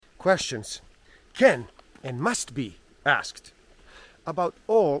questions can and must be asked about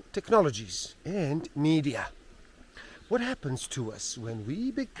all technologies and media. What happens to us when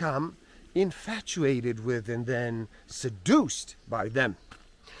we become infatuated with and then seduced by them?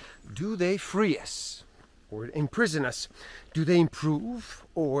 Do they free us or imprison us? Do they improve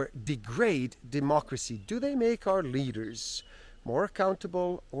or degrade democracy? Do they make our leaders more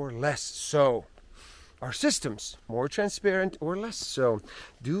accountable or less so? Our systems more transparent or less so?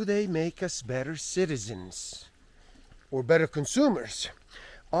 Do they make us better citizens or better consumers?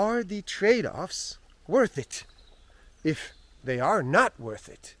 Are the trade-offs worth it? If they are not worth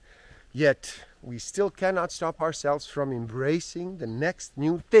it, yet we still cannot stop ourselves from embracing the next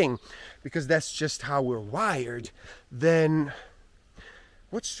new thing because that's just how we're wired, then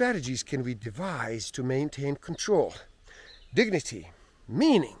what strategies can we devise to maintain control, dignity,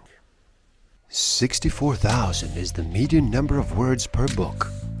 meaning? 64,000 is the median number of words per book.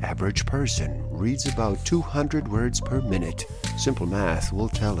 Average person reads about 200 words per minute. Simple math will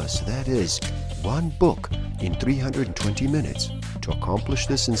tell us that is one book in 320 minutes. To accomplish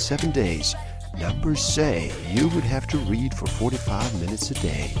this in 7 days, numbers say you would have to read for 45 minutes a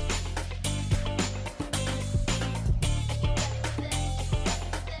day.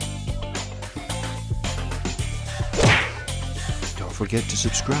 Don't forget to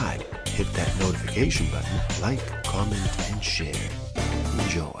subscribe. Hit that notification button, like, comment, and share.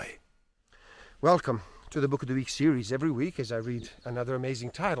 Enjoy. Welcome to the Book of the Week series. Every week as I read another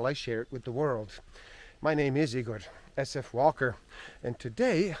amazing title, I share it with the world. My name is Igor S.F. Walker, and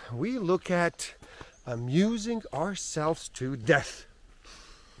today we look at Amusing Ourselves to Death.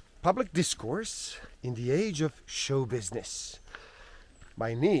 Public Discourse in the Age of Show Business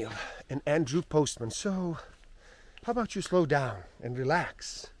by Neil and Andrew Postman. So, how about you slow down and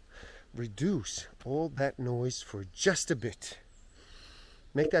relax? Reduce all that noise for just a bit.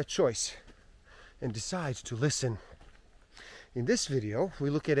 Make that choice and decide to listen. In this video, we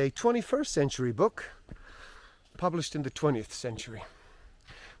look at a 21st century book published in the 20th century.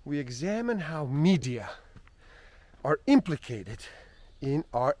 We examine how media are implicated in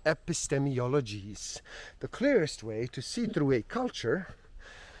our epistemologies. The clearest way to see through a culture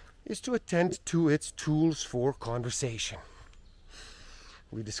is to attend to its tools for conversation.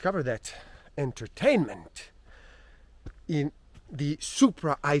 We discover that entertainment in the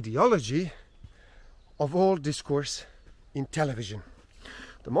supra-ideology of all discourse in television.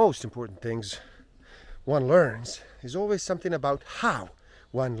 The most important things one learns is always something about how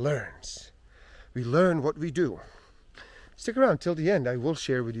one learns. We learn what we do. Stick around till the end. I will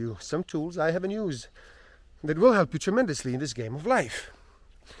share with you some tools I haven't used that will help you tremendously in this game of life.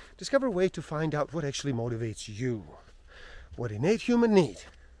 Discover a way to find out what actually motivates you. What innate human need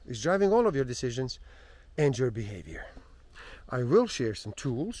is driving all of your decisions and your behavior. I will share some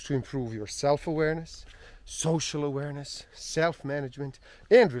tools to improve your self-awareness, social awareness, self-management,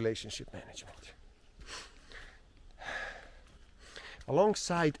 and relationship management.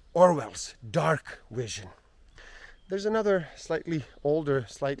 Alongside Orwell's dark vision, there's another slightly older,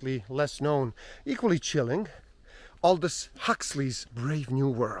 slightly less known, equally chilling, Aldous Huxley's Brave New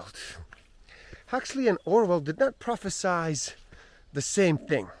World. Huxley and Orwell did not prophesize the same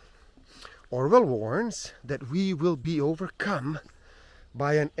thing. Orwell warns that we will be overcome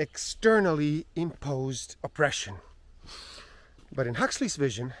by an externally imposed oppression. But in Huxley's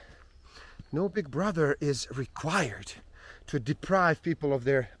vision, no big brother is required to deprive people of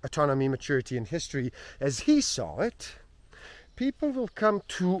their autonomy, maturity, and history. As he saw it, people will come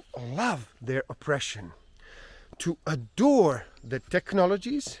to love their oppression, to adore the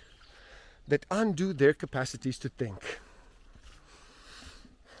technologies that undo their capacities to think.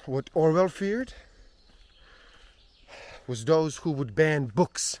 What Orwell feared was those who would ban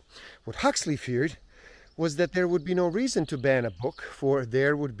books. What Huxley feared was that there would be no reason to ban a book, for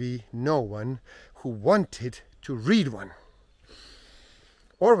there would be no one who wanted to read one.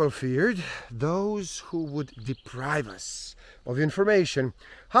 Orwell feared those who would deprive us of information.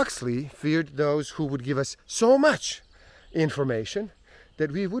 Huxley feared those who would give us so much information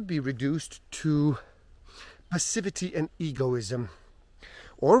that we would be reduced to passivity and egoism.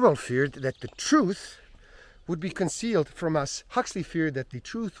 Orwell feared that the truth would be concealed from us. Huxley feared that the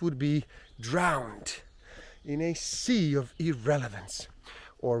truth would be drowned in a sea of irrelevance.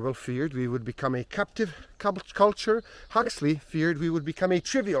 Orwell feared we would become a captive culture. Huxley feared we would become a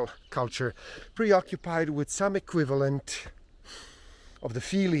trivial culture, preoccupied with some equivalent of the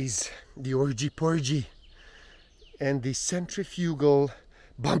feelies, the orgy-porgy, and the centrifugal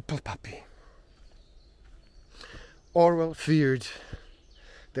bumplepuppy. Orwell feared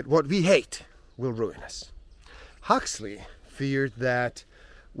that what we hate will ruin us. Huxley feared that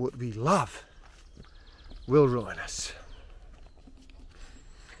what we love will ruin us.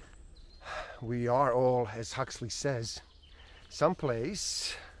 We are all, as Huxley says,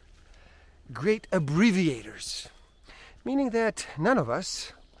 someplace great abbreviators, meaning that none of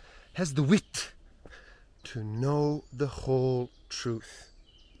us has the wit to know the whole truth.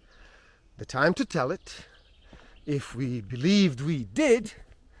 The time to tell it, if we believed we did,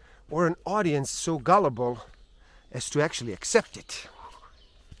 or an audience so gullible as to actually accept it.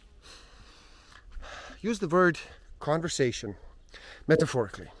 Use the word conversation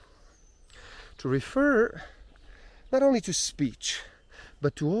metaphorically to refer not only to speech,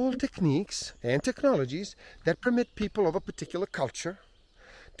 but to all techniques and technologies that permit people of a particular culture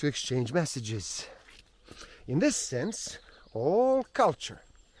to exchange messages. In this sense, all culture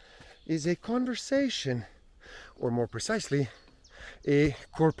is a conversation, or more precisely, a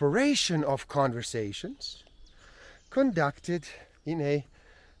corporation of conversations conducted in a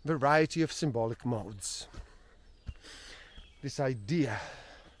variety of symbolic modes. This idea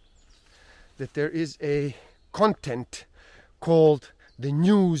that there is a content called the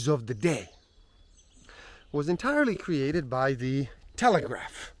news of the day was entirely created by the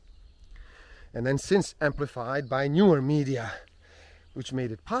telegraph, and then since amplified by newer media, which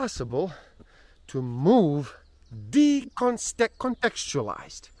made it possible to move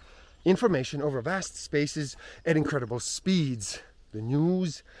decontextualized information over vast spaces at incredible speeds. The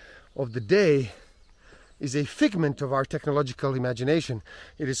news of the day is a figment of our technological imagination.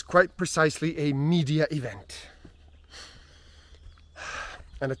 It is quite precisely a media event.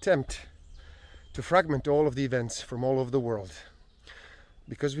 An attempt to fragment all of the events from all over the world,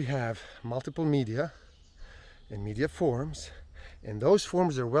 because we have multiple media and media forms, and those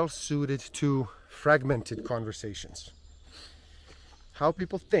forms are well suited to fragmented conversations. How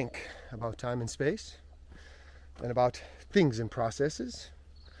people think about time and space and about things and processes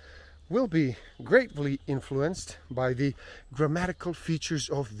will be greatly influenced by the grammatical features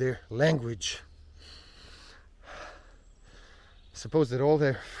of their language. Suppose that all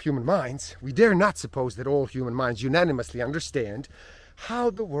their human minds, we dare not suppose that all human minds unanimously understand how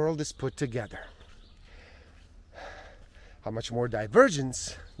the world is put together. How much more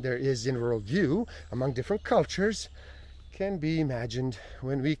divergence there is in worldview among different cultures can be imagined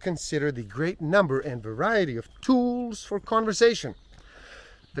when we consider the great number and variety of tools for conversation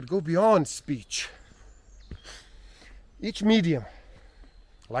that go beyond speech. Each medium,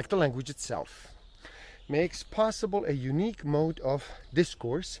 like the language itself, makes possible a unique mode of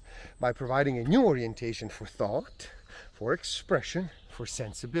discourse by providing a new orientation for thought, for expression, for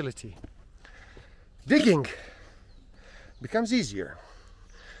sensibility. Digging becomes easier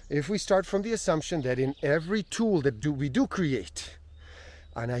if we start from the assumption that in every tool that we do create,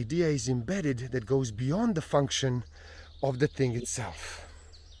 an idea is embedded that goes beyond the function of the thing itself.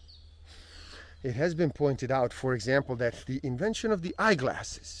 It has been pointed out, for example, that the invention of the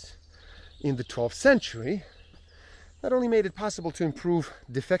eyeglasses in the 12th century not only made it possible to improve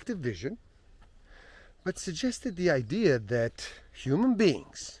defective vision, but suggested the idea that human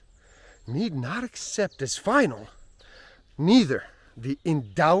beings need not accept as final neither the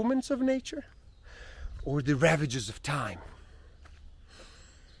endowments of nature or the ravages of time.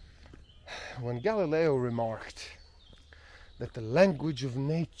 When Galileo remarked that the language of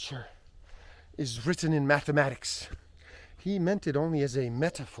nature is written in mathematics, he meant it only as a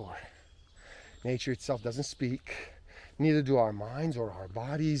metaphor. Nature itself doesn't speak, neither do our minds or our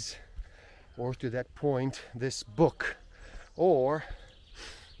bodies, or to that point, this book, or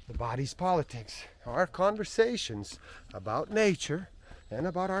the body's politics. Our conversations about nature and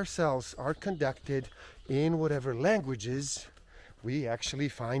about ourselves are conducted in whatever languages we actually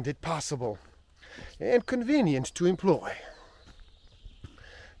find it possible and convenient to employ.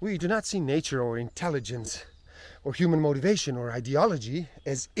 We do not see nature or intelligence or human motivation or ideology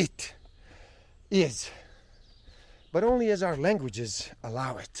as it is, but only as our languages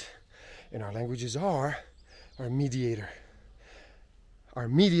allow it. And our languages are our mediator. Our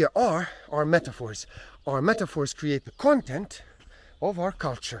media are our metaphors. Our metaphors create the content of our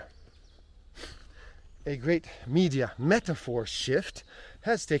culture. A great media metaphor shift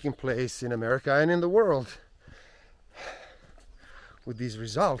has taken place in America and in the world, with these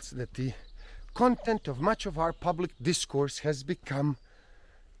results that the content of much of our public discourse has become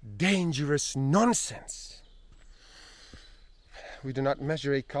dangerous nonsense. We do not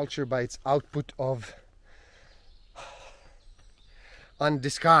measure a culture by its output of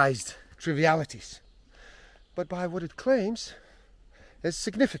undisguised trivialities, but by what it claims as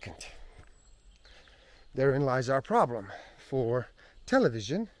significant. Therein lies our problem, for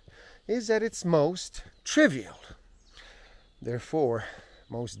television is at its most trivial. Therefore,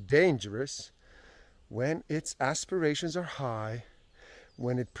 most dangerous, when its aspirations are high,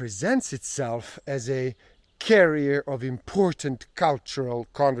 when it presents itself as a carrier of important cultural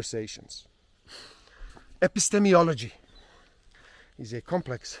conversations. Epistemology is a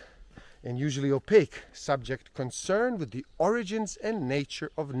complex and usually opaque subject concerned with the origins and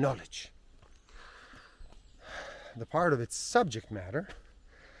nature of knowledge. The part of its subject matter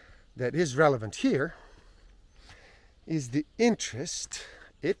that is relevant here is the interest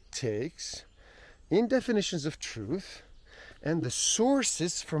it takes in definitions of truth and the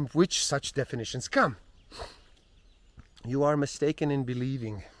sources from which such definitions come. You are mistaken in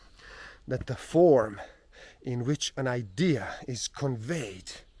believing that the form in which an idea is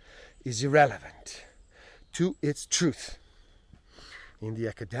conveyed is irrelevant to its truth. In the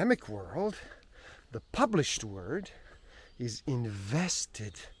academic world, the published word is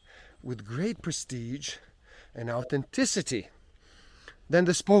invested with great prestige and authenticity than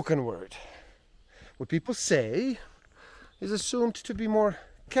the spoken word. What people say is assumed to be more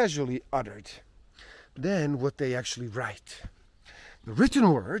casually uttered than what they actually write. The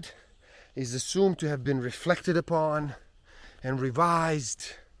written word is assumed to have been reflected upon and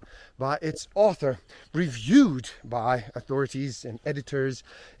revised by its author, reviewed by authorities and editors,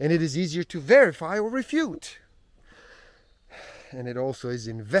 and it is easier to verify or refute. And it also is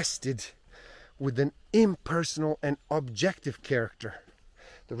invested with an impersonal and objective character.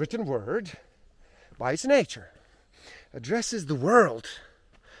 The written word, by its nature, addresses the world,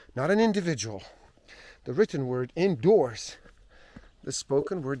 not an individual. The written word endures. The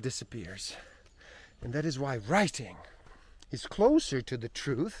spoken word disappears. And that is why writing is closer to the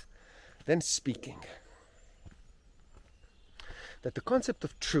truth than speaking. That the concept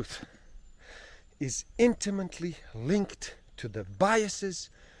of truth is intimately linked to the biases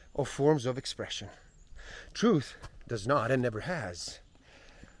of forms of expression. Truth does not, and never has,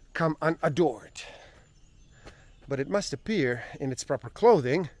 come unadored. But it must appear in its proper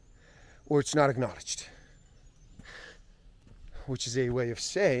clothing, or it's not acknowledged. Which is a way of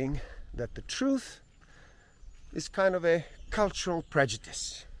saying that the truth is kind of a cultural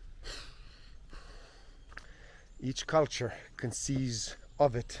prejudice. Each culture conceives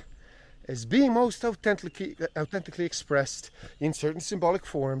of it as being most authentically expressed in certain symbolic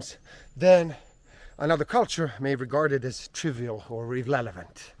forms, then another culture may regard it as trivial or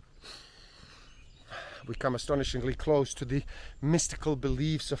irrelevant. We come astonishingly close to the mystical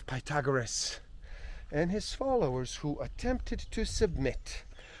beliefs of Pythagoras and his followers, who attempted to submit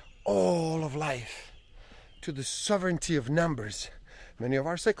all of life to the sovereignty of numbers. Many of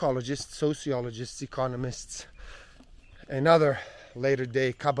our psychologists, sociologists, economists, and other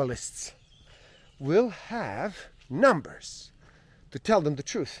later-day Kabbalists will have numbers to tell them the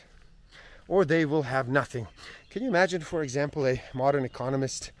truth, or they will have nothing. Can you imagine, for example, a modern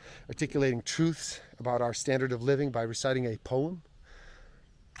economist articulating truths about our standard of living by reciting a poem?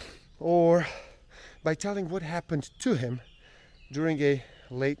 Or by telling what happened to him during a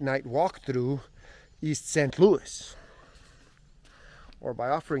late-night walk through East St. Louis? Or by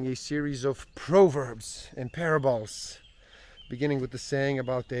offering a series of proverbs and parables, beginning with the saying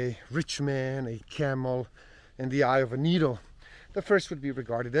about a rich man, a camel, and the eye of a needle. The first would be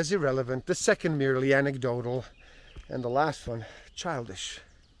regarded as irrelevant, the second merely anecdotal, and the last one childish.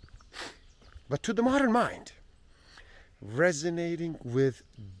 But to the modern mind, resonating with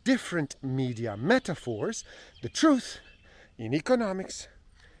different media metaphors, the truth in economics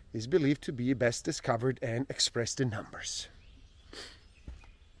is believed to be best discovered and expressed in numbers.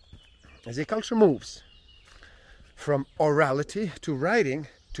 As a culture moves from orality to writing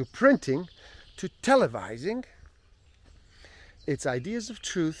to printing to televising, its ideas of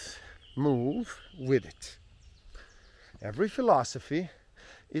truth move with it. Every philosophy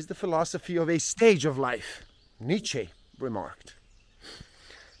is the philosophy of a stage of life, Nietzsche remarked.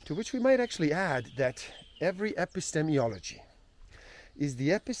 To which we might actually add that every epistemology is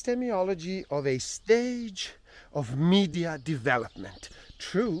the epistemology of a stage of media development.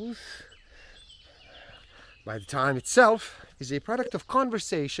 Truth, by the time itself, is a product of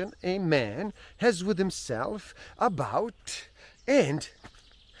conversation a man has with himself about and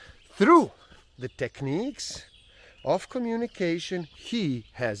through the techniques of communication he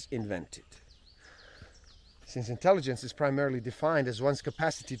has invented. Since intelligence is primarily defined as one's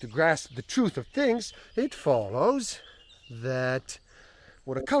capacity to grasp the truth of things, it follows that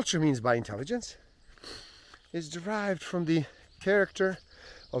what a culture means by intelligence is derived from the character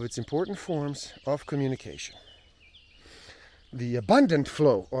of its important forms of communication. The abundant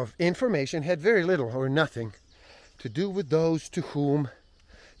flow of information had very little or nothing to do with those to whom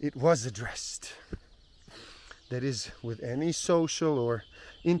it was addressed. That is, with any social or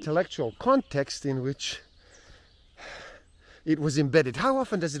intellectual context in which it was embedded. How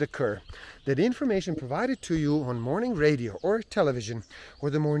often does it occur that information provided to you on morning radio or television or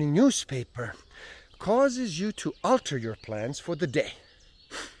the morning newspaper causes you to alter your plans for the day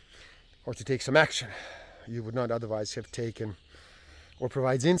or to take some action you would not otherwise have taken, or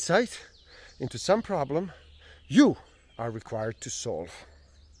provides insight into some problem you are required to solve?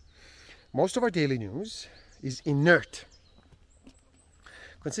 Most of our daily news is inert,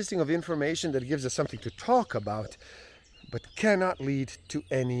 consisting of information that gives us something to talk about but cannot lead to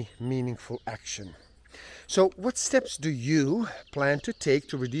any meaningful action. So what steps do you plan to take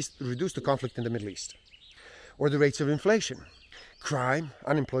to reduce the conflict in the Middle East? Or the rates of inflation, crime,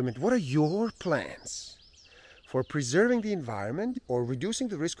 unemployment? What are your plans for preserving the environment or reducing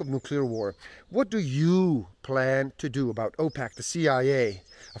the risk of nuclear war? What do you plan to do about OPEC, the CIA,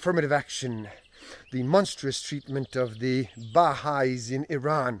 affirmative action, the monstrous treatment of the Baha'is in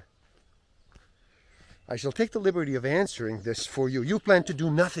Iran? I shall take the liberty of answering this for you. You plan to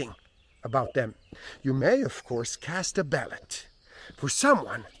do nothing about them. You may, of course, cast a ballot for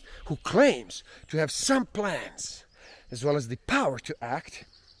someone who claims to have some plans as well as the power to act,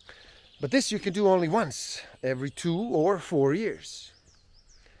 but this you can do only once every 2 or 4 years,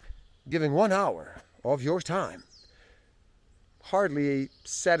 giving 1 hour of your time. Hardly a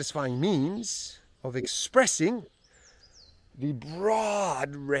satisfying means of expressing the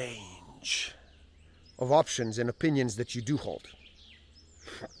broad range of options and opinions that you do hold.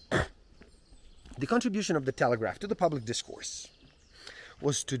 The contribution of the Telegraph to the public discourse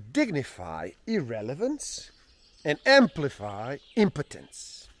was to dignify irrelevance and amplify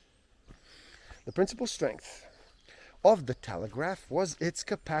impotence. The principal strength of the Telegraph was its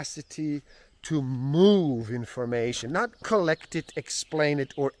capacity to move information, not collect it, explain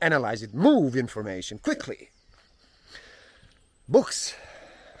it, or analyze it. Move information quickly. Books,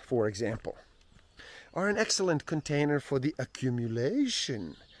 for example, are an excellent container for the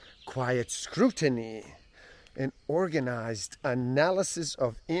accumulation, quiet scrutiny, and organized analysis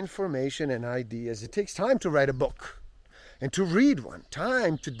of information and ideas. It takes time to write a book and to read one,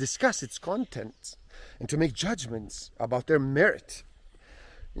 time to discuss its contents and to make judgments about their merit,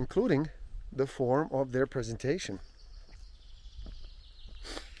 including the form of their presentation.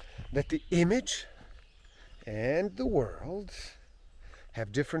 That the image and the world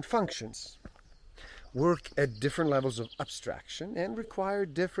have different functions, work at different levels of abstraction, and require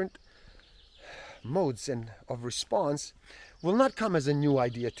different modes of response will not come as a new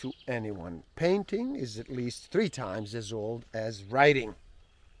idea to anyone. Painting is at least 3 times as old as writing.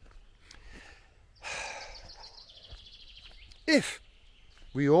 If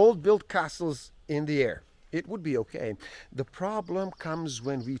we all built castles in the air, it would be okay. The problem comes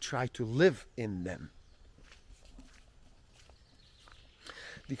when we try to live in them.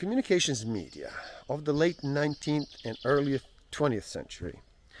 The communications media of the late 19th and early 20th century,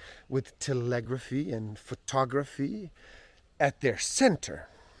 with telegraphy and photography at their center,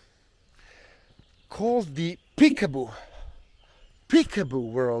 called the peekaboo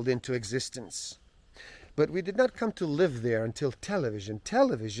world into existence. But we did not come to live there until television.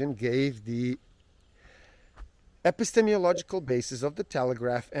 Television gave the epistemological basis of the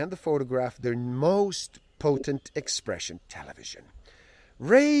telegraph and the photograph their most potent expression. Television,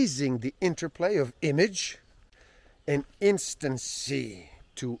 raising the interplay of image and instancy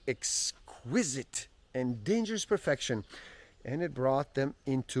to exquisite and dangerous perfection, and it brought them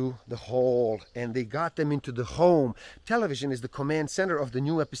into the whole, and they got them into the home. Television is the command center of the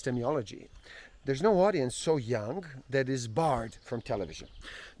new epistemology. There's no audience so young that is barred from television.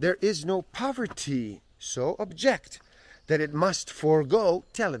 There is no poverty so abject that it must forego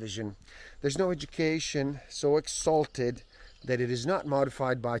television. There's no education so exalted that it is not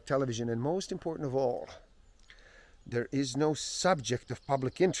modified by television. And most important of all, there is no subject of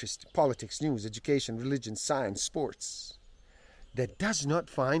public interest, politics, news, education, religion, science, sports, that does not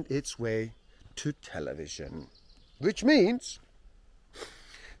find its way to television. Which means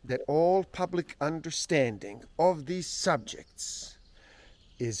that all public understanding of these subjects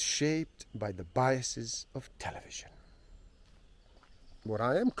is shaped by the biases of television. What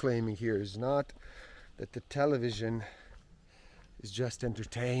I am claiming here is not that the television is just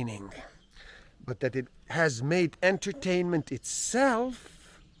entertaining, but that it has made entertainment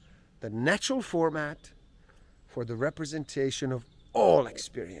itself the natural format for the representation of all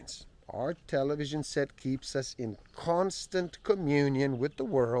experience. Our television set keeps us in constant communion with the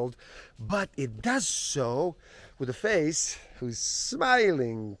world, but it does so with a face whose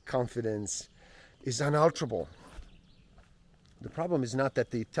smiling confidence is unalterable. The problem is not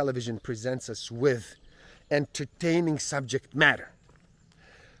that the television presents us with entertaining subject matter,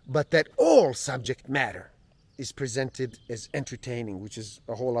 but that all subject matter is presented as entertaining, which is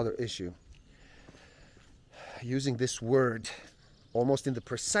a whole other issue. Using this word almost in the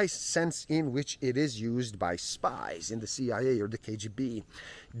precise sense in which it is used by spies in the CIA or the KGB,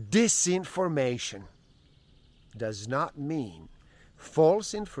 disinformation does not mean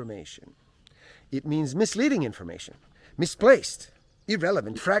false information. It means misleading information, misplaced,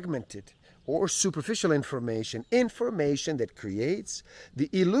 irrelevant, fragmented, or superficial information, information that creates the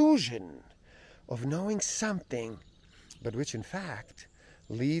illusion of knowing something, but which in fact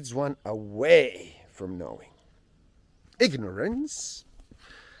leads one away from knowing. Ignorance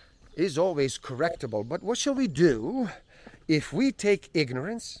is always correctable, but what shall we do if we take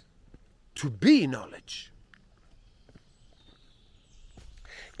ignorance to be knowledge?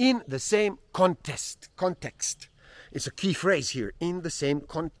 In the same context, it's a key phrase here, in the same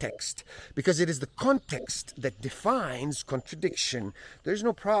context, because it is the context that defines contradiction. There's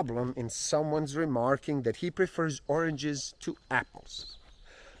no problem in someone's remarking that he prefers oranges to apples,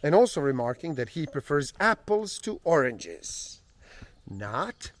 and also remarking that he prefers apples to oranges.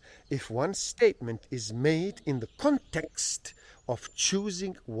 Not if one statement is made in the context of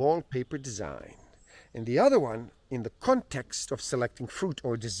choosing wallpaper design, and the other one in the context of selecting fruit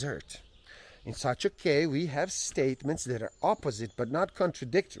or dessert. In such a case, we have statements that are opposite but not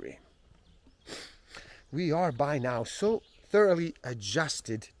contradictory. We are by now so thoroughly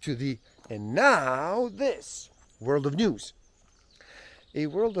adjusted to the "and now this" world of news, a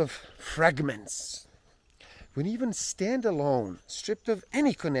world of fragments. When even stand alone, stripped of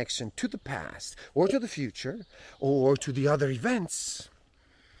any connection to the past or to the future or to the other events,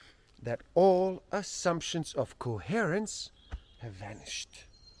 that all assumptions of coherence have vanished.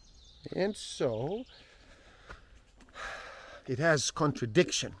 And so, it has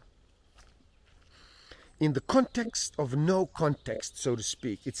contradiction. In the context of no context, so to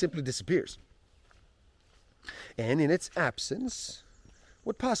speak, it simply disappears. And in its absence,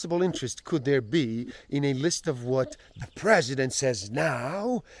 what possible interest could there be in a list of what the president says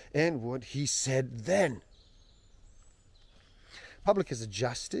now and what he said then? Public has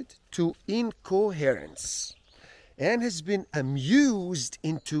adjusted to incoherence and has been amused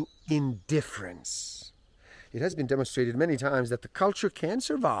into indifference. It has been demonstrated many times that the culture can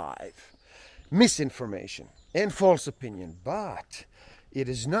survive misinformation and false opinion, but it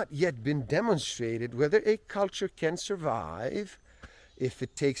has not yet been demonstrated whether a culture can survive if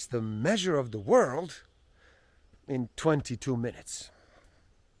it takes the measure of the world in 22 minutes,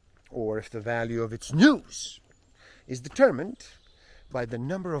 or if the value of its news is determined by the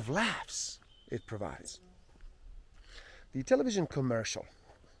number of laughs it provides. The television commercial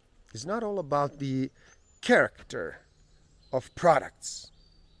is not all about the character of products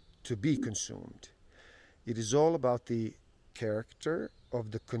to be consumed. It is all about the character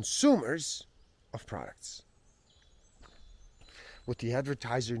of the consumers of products. What the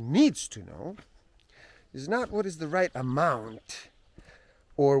advertiser needs to know is not what is the right amount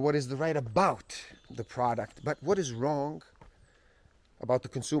or what is the right about the product, but what is wrong about the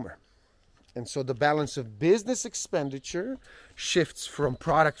consumer. And so the balance of business expenditure shifts from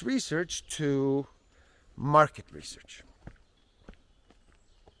product research to market research.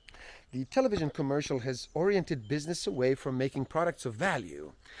 The television commercial has oriented business away from making products of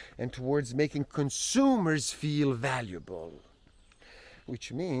value and towards making consumers feel valuable,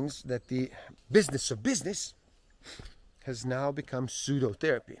 which means that the business of business has now become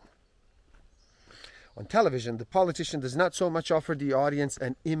pseudotherapy. On television, the politician does not so much offer the audience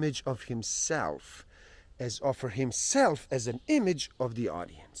an image of himself as offer himself as an image of the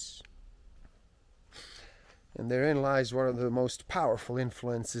audience. And therein lies one of the most powerful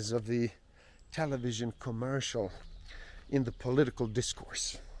influences of the television commercial in the political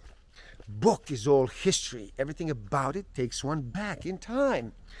discourse. Book is all history. Everything about it takes one back in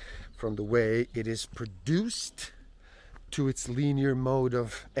time, from the way it is produced to its linear mode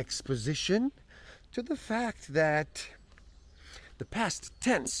of exposition, to the fact that the past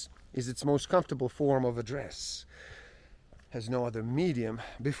tense is its most comfortable form of address. Has no other medium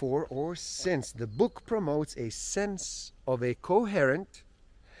before or since. The book promotes a sense of a coherent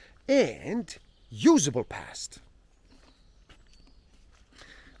and usable past.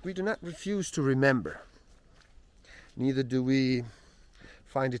 We do not refuse to remember. Neither do we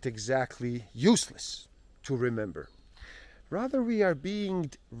find it exactly useless to remember. Rather, we are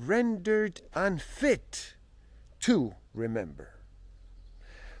being rendered unfit to remember.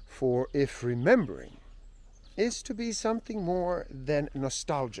 For if remembering is to be something more than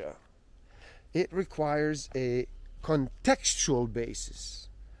nostalgia, it requires a contextual basis,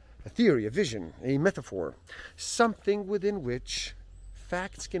 a theory, a vision, a metaphor, something within which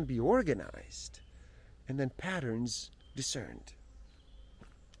facts can be organized and then patterns discerned.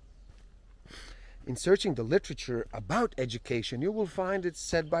 In searching the literature about education, you will find it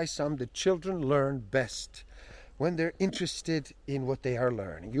said by some that children learn best when they're interested in what they are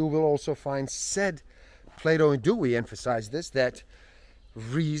learning. You will also find said, Plato and Dewey emphasize this, that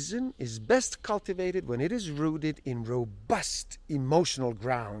reason is best cultivated when it is rooted in robust emotional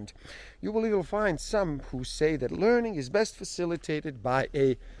ground. You will even find some who say that learning is best facilitated by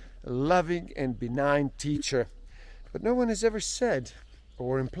a loving and benign teacher. But no one has ever said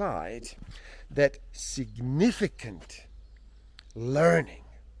or implied that significant learning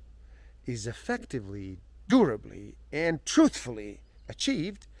is effectively, durably, and truthfully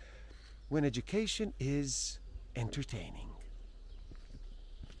achieved when education is entertaining.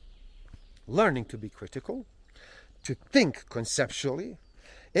 Learning to be critical, to think conceptually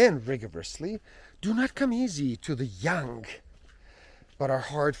and rigorously, do not come easy to the young, but are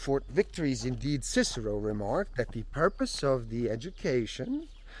hard-fought victories. Indeed, Cicero remarked that the purpose of the education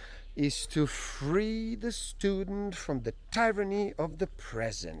is to free the student from the tyranny of the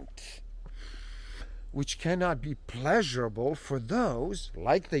present, which cannot be pleasurable for those,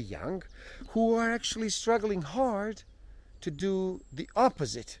 like the young, who are actually struggling hard to do the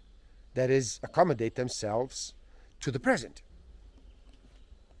opposite, that is, accommodate themselves to the present.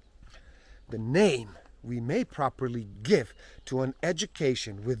 The name we may properly give to an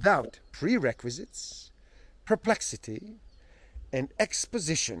education without prerequisites, perplexity, and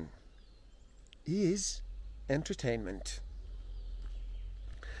exposition is entertainment.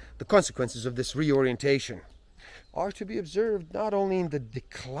 The consequences of this reorientation are to be observed not only in the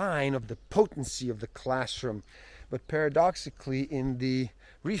decline of the potency of the classroom, but paradoxically in the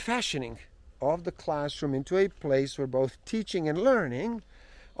refashioning of the classroom into a place where both teaching and learning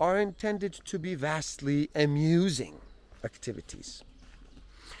are intended to be vastly amusing activities.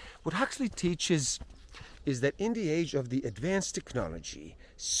 What Huxley teaches is that in the age of the advanced technology,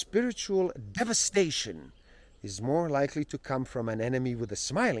 spiritual devastation is more likely to come from an enemy with a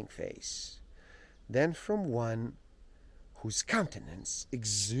smiling face than from one whose countenance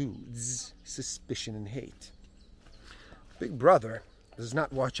exudes suspicion and hate. Big Brother does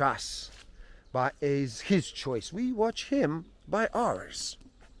not watch us by his choice. We watch him by ours.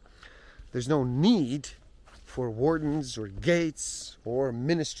 There's no need for wardens or gates or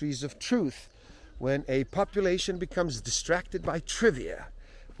ministries of truth when a population becomes distracted by trivia,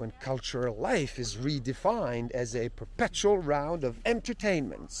 when cultural life is redefined as a perpetual round of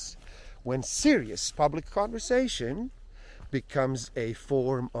entertainments, when serious public conversation becomes a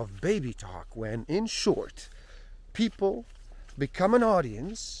form of baby talk, when, in short, people become an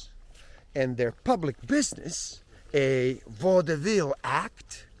audience and their public business a vaudeville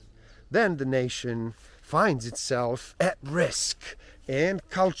act, then the nation finds itself at risk, and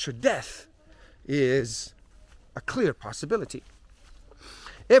culture death is a clear possibility.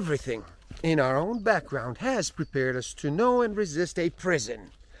 Everything in our own background has prepared us to know and resist a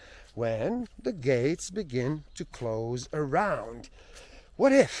prison when the gates begin to close around.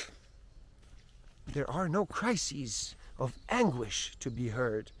 What if there are no crises of anguish to be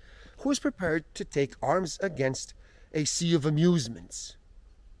heard? Who is prepared to take arms against a sea of amusements?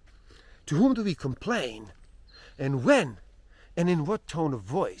 To whom do we complain? And when? And in what tone of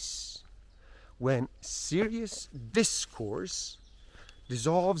voice? When serious discourse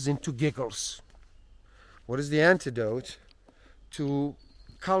dissolves into giggles. What is the antidote to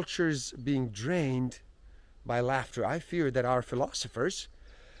cultures being drained by laughter? I fear that our philosophers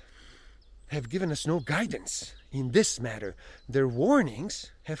have given us no guidance in this matter. Their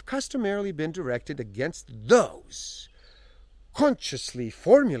warnings have customarily been directed against those consciously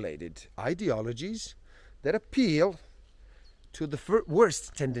formulated ideologies that appeal to the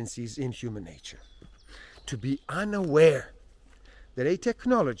worst tendencies in human nature. To be unaware that a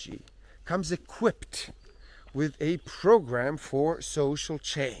technology comes equipped with a program for social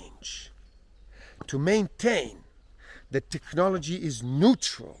change. To maintain that technology is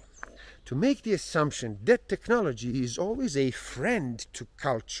neutral. To make the assumption that technology is always a friend to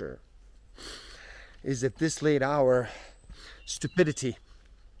culture is at this late hour stupidity,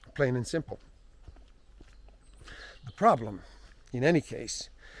 plain and simple. The problem, in any case,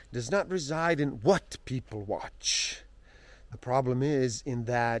 does not reside in what people watch. The problem is in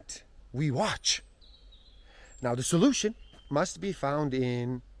that we watch. Now, the solution must be found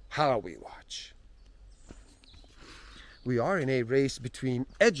in how we watch. We are in a race between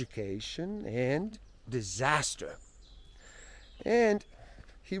education and disaster. And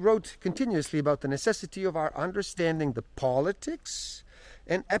he wrote continuously about the necessity of our understanding the politics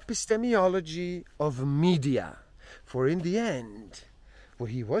and epistemology of media. For in the end, Well,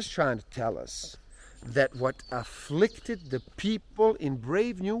 he was trying to tell us that what afflicted the people in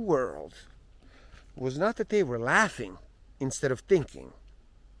Brave New World was not that they were laughing instead of thinking,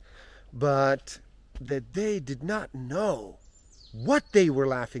 but that they did not know what they were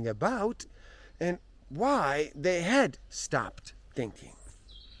laughing about and why they had stopped thinking.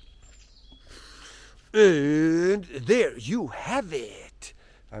 And there you have it.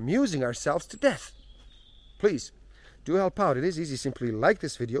 Amusing ourselves to death. Please, do help out. It is easy. Simply like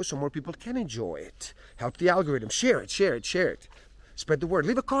this video so more people can enjoy it. Help the algorithm. Share it, share it, share it. Spread the word.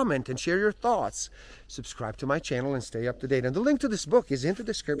 Leave a comment and share your thoughts. Subscribe to my channel and stay up to date. And the link to this book is in the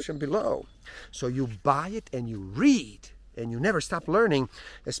description below. So you buy it and you read. And you never stop learning,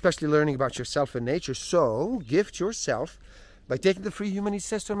 especially learning about yourself and nature. So gift yourself by taking the free human needs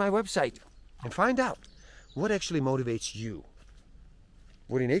test on my website and find out what actually motivates you.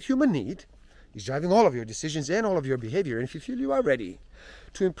 What innate human need is driving all of your decisions and all of your behavior. And if you feel you are ready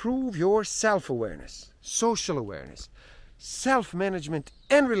to improve your self-awareness, social awareness, self-management,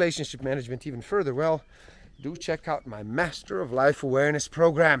 and relationship management even further, well, do check out my Master of Life Awareness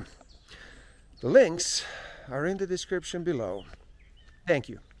program. The links are in the description below. Thank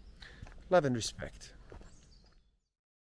you. Love and respect.